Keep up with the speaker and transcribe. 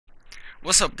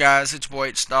What's up guys, it's your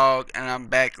boy Dog and I'm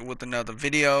back with another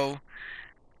video.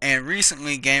 And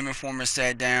recently Game Informer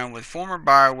sat down with former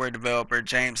BioWare developer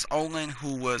James Olin,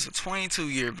 who was a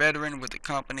 22-year veteran with the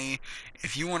company.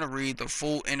 If you want to read the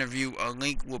full interview, a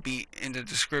link will be in the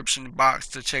description box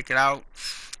to check it out.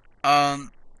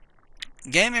 Um,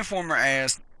 Game Informer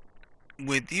asked,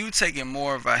 with you taking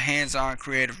more of a hands-on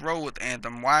creative role with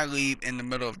Anthem, why leave in the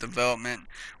middle of development?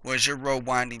 Was your role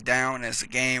winding down as the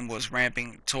game was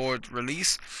ramping towards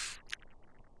release?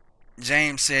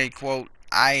 James said, quote,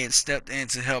 I had stepped in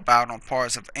to help out on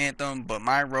parts of Anthem, but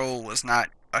my role was not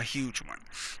a huge one.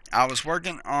 I was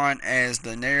working on as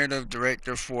the narrative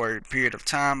director for a period of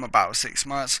time, about 6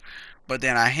 months, but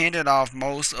then I handed off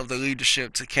most of the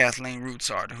leadership to Kathleen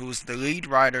Routsard, who's the lead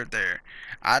writer there.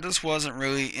 I just wasn't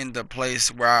really in the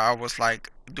place where I was like,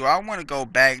 do I want to go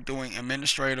back doing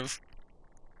administrative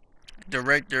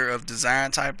director of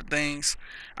design type of things?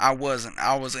 I wasn't.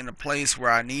 I was in a place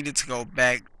where I needed to go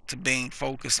back to being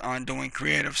focused on doing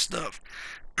creative stuff.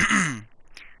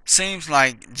 Seems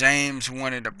like James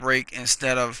wanted a break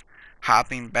instead of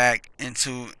hopping back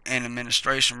into an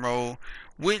administration role,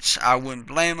 which I wouldn't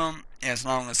blame him as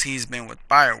long as he's been with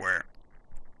BioWare.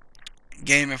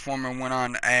 Game Informer went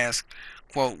on to ask,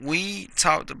 quote, we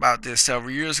talked about this several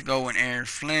years ago when Aaron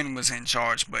Flynn was in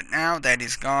charge, but now that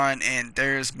he's gone and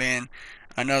there's been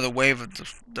another wave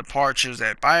of departures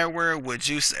at BioWare, would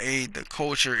you say the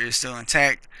culture is still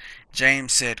intact?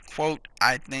 James said, quote,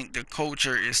 I think the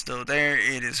culture is still there.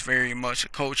 It is very much a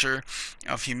culture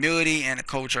of humility and a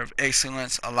culture of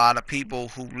excellence. A lot of people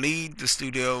who lead the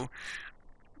studio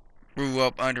grew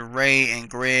up under Ray and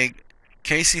Greg.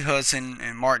 Casey Hudson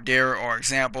and Mark Darrell are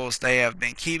examples. They have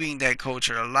been keeping that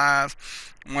culture alive.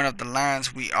 One of the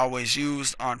lines we always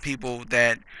used on people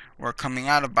that were coming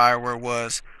out of BioWare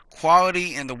was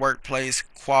quality in the workplace,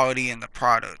 quality in the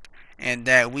product. And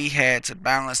that we had to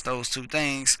balance those two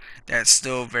things. That's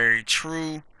still very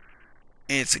true.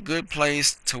 It's a good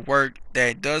place to work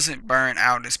that doesn't burn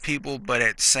out its people, but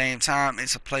at the same time,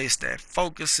 it's a place that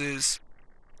focuses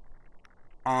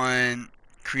on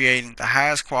creating the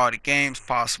highest quality games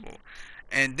possible.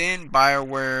 And then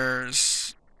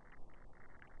BioWare's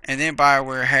and then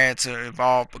BioWare had to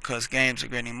evolve because games are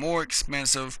getting more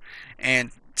expensive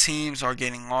and teams are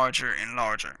getting larger and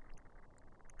larger.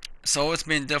 So it's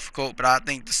been difficult, but I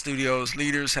think the studio's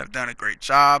leaders have done a great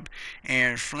job.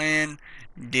 Aaron Flynn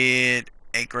did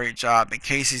a great job, and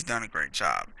Casey's done a great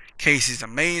job. Casey's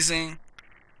amazing.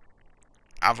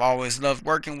 I've always loved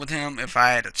working with him. If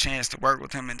I had a chance to work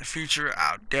with him in the future,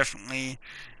 I'll definitely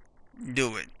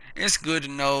do it. It's good to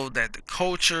know that the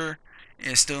culture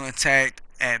is still intact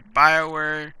at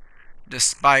BioWare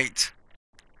despite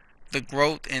the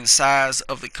growth in size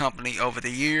of the company over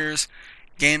the years.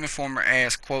 Game Informer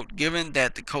asked, quote, given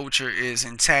that the culture is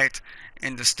intact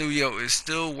and the studio is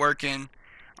still working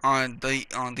on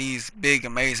these big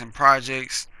amazing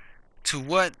projects, to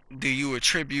what do you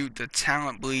attribute the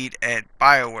talent bleed at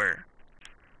BioWare?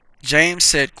 James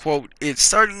said, quote, it's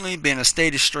certainly been a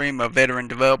steady stream of veteran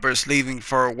developers leaving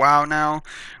for a while now.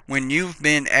 When you've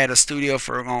been at a studio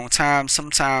for a long time,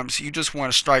 sometimes you just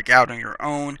want to strike out on your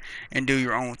own and do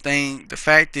your own thing. The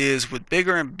fact is, with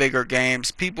bigger and bigger games,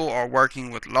 people are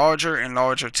working with larger and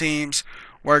larger teams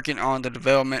working on the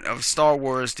development of Star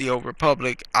Wars The Old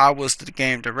Republic. I was the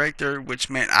game director, which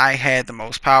meant I had the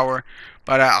most power,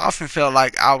 but I often felt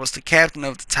like I was the captain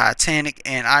of the Titanic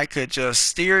and I could just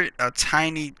steer it a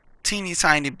teeny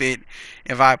tiny bit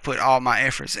if I put all my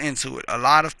efforts into it. A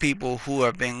lot of people who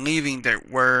have been leaving that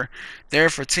were there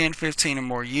for 10, 15 or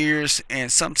more years,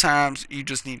 and sometimes you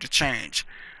just need to change.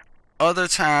 Other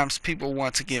times people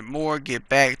want to get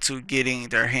back to getting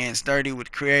their hands dirty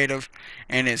with creative,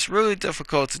 and it's really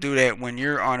difficult to do that when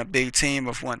you're on a big team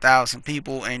of 1,000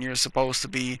 people and you're supposed to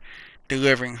be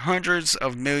delivering hundreds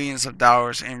of millions of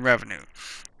dollars in revenue.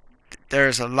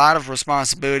 There's a lot of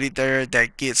responsibility there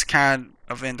that gets kind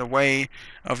of in the way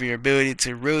of your ability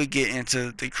to really get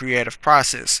into the creative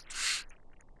process.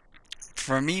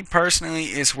 For me personally,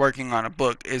 it's working on a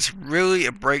book. It's really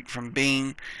a break from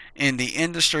being in the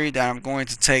industry that I'm going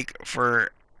to take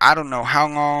for I don't know how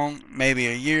long, maybe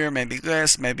a year, maybe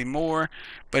less, maybe more,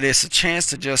 but it's a chance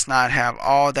to just not have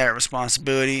all that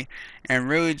responsibility and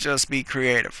really just be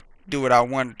creative. Do what I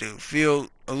want to do. Feel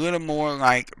a little more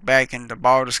like back in the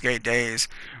Baldur's Gate days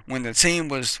when the team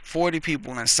was 40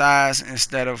 people in size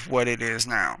instead of what it is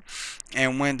now.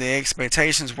 And when the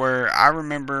expectations were, I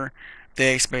remember the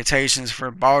expectations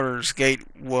for Baldur's Gate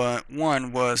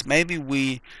 1 was maybe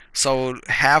we sold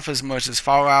half as much as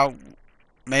Fallout,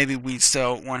 maybe we'd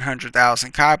sell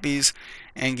 100,000 copies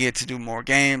and get to do more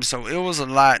games. So it was a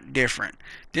lot different.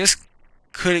 This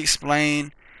could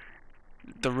explain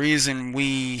the reason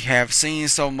we have seen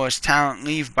so much talent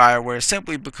leave BioWare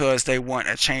simply because they want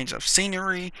a change of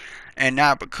scenery and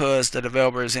not because the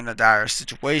developer is in a dire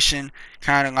situation.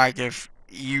 Kind of like if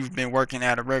you've been working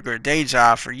at a regular day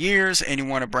job for years and you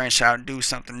want to branch out and do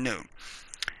something new.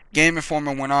 Game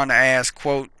Informer went on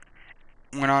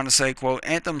to say, quote,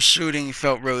 Anthem shooting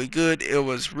felt really good. It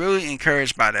was really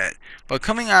encouraged by that. But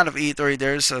coming out of E3,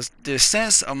 there's this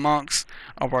sense amongst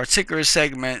a particular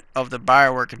segment of the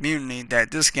BioWare community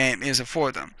that this game isn't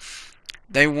for them.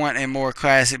 They want a more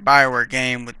classic BioWare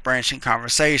game with branching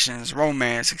conversations,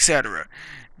 romance, etc.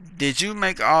 Did you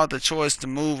make all the choice to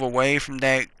move away from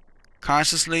that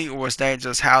consciously, or was that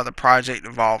just how the project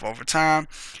evolved over time?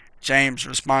 James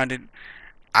responded,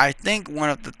 I think one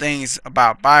of the things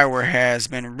about BioWare has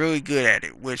been really good at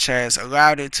it, which has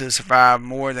allowed it to survive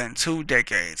more than 2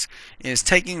 decades, is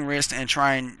taking risks and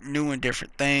trying new and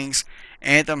different things.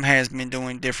 Anthem has been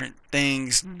doing different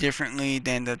things differently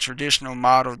than the traditional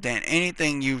model than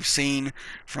anything you've seen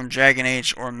from Dragon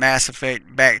Age or Mass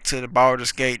Effect back to the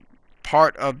Baldur's Gate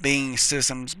part of being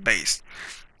systems based.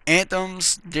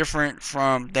 Anthem's different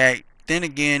from that. Then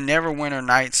again, Neverwinter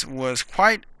Nights was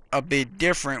quite a bit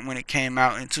different when it came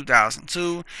out in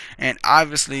 2002, and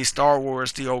obviously Star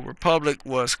Wars The Old Republic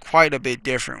was quite a bit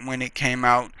different when it came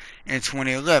out in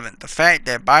 2011. The fact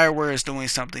that BioWare is doing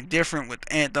something different with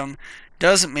Anthem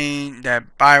doesn't mean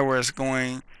that BioWare is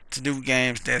going to do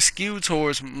games that skew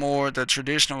towards more the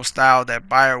traditional style that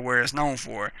BioWare is known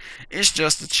for. It's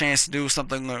just a chance to do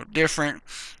something a little different.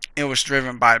 It was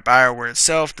driven by BioWare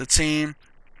itself, the team.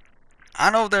 I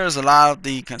know there's a lot of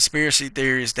the conspiracy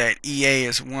theories that EA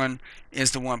is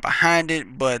the one behind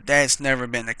it, but that's never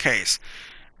been the case.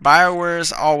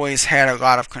 BioWare's always had a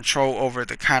lot of control over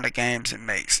the kind of games it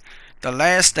makes. The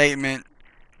last statement,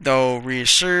 though,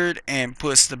 reassured and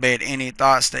puts to bed any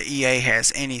thoughts that EA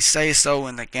has any say-so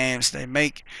in the games they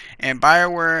make, and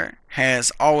BioWare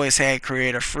has always had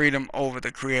creative freedom over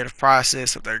the creative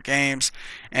process of their games,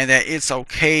 and that it's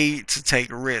okay to take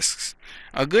risks.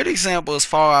 A good example is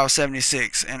Fallout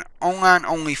 76, an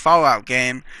online-only Fallout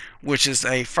game, which is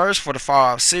a first for the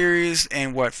Fallout series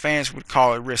and what fans would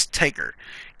call a risk taker.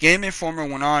 Game Informer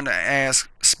went on to ask,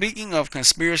 speaking of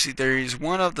conspiracy theories,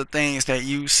 one of the things that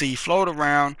you see float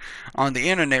around on the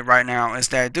internet right now is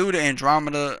that due to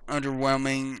Andromeda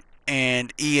underwhelming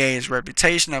and EA's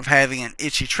reputation of having an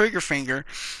itchy trigger finger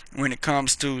when it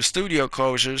comes to studio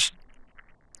closures,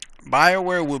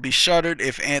 BioWare will be shuttered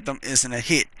if Anthem isn't a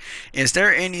hit. Is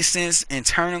there any sense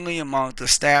internally among the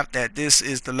staff that this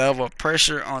is the level of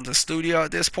pressure on the studio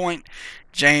at this point?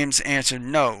 James answered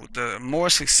no. The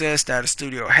more success that a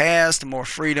studio has, the more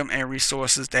freedom and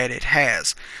resources that it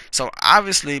has. So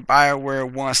obviously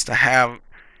BioWare wants to have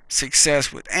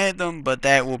success with Anthem, but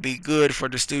that will be good for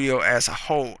the studio as a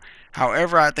whole.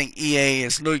 However, I think EA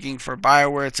is looking for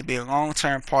BioWare to be a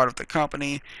long-term part of the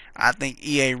company. I think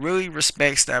EA really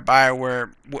respects that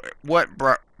what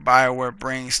BioWare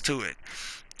brings to it.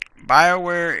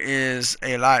 BioWare is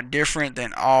a lot different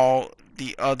than all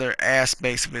the other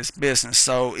aspects of its business.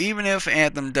 So even if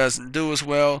Anthem doesn't do as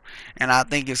well, and I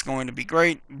think it's going to be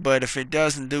great, but if it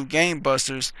doesn't do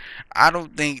gangbusters, I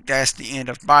don't think that's the end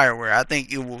of BioWare. I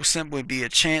think it will simply be a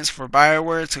chance for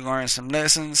BioWare to learn some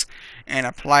lessons and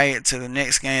apply it to the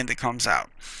next game that comes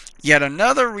out. Yet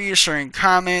another reassuring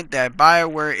comment that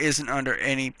BioWare isn't under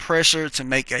any pressure to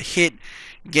make a hit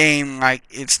game like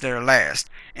it's their last.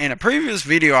 In a previous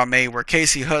video I made where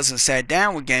Casey Hudson sat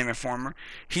down with Game Informer,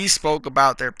 he spoke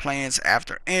about their plans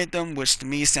after Anthem, which to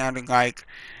me sounded like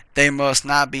they must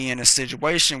not be in a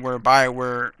situation where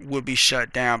BioWare would be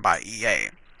shut down by EA.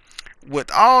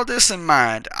 With all this in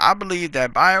mind, I believe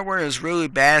that BioWare is really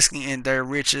basking in their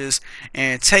riches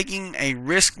and taking a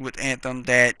risk with Anthem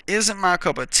that isn't my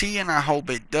cup of tea, and I hope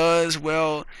it does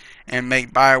well and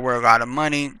make BioWare a lot of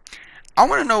money. I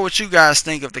want to know what you guys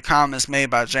think of the comments made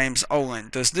by James Olin.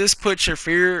 Does this put your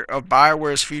fear of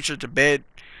BioWare's future to bed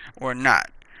or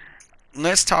not?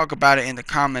 Let's talk about it in the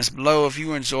comments below. If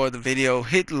you enjoyed the video,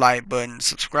 hit the like button,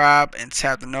 subscribe, and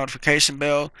tap the notification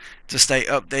bell to stay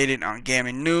updated on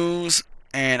gaming news.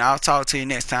 And I'll talk to you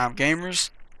next time, gamers.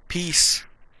 Peace.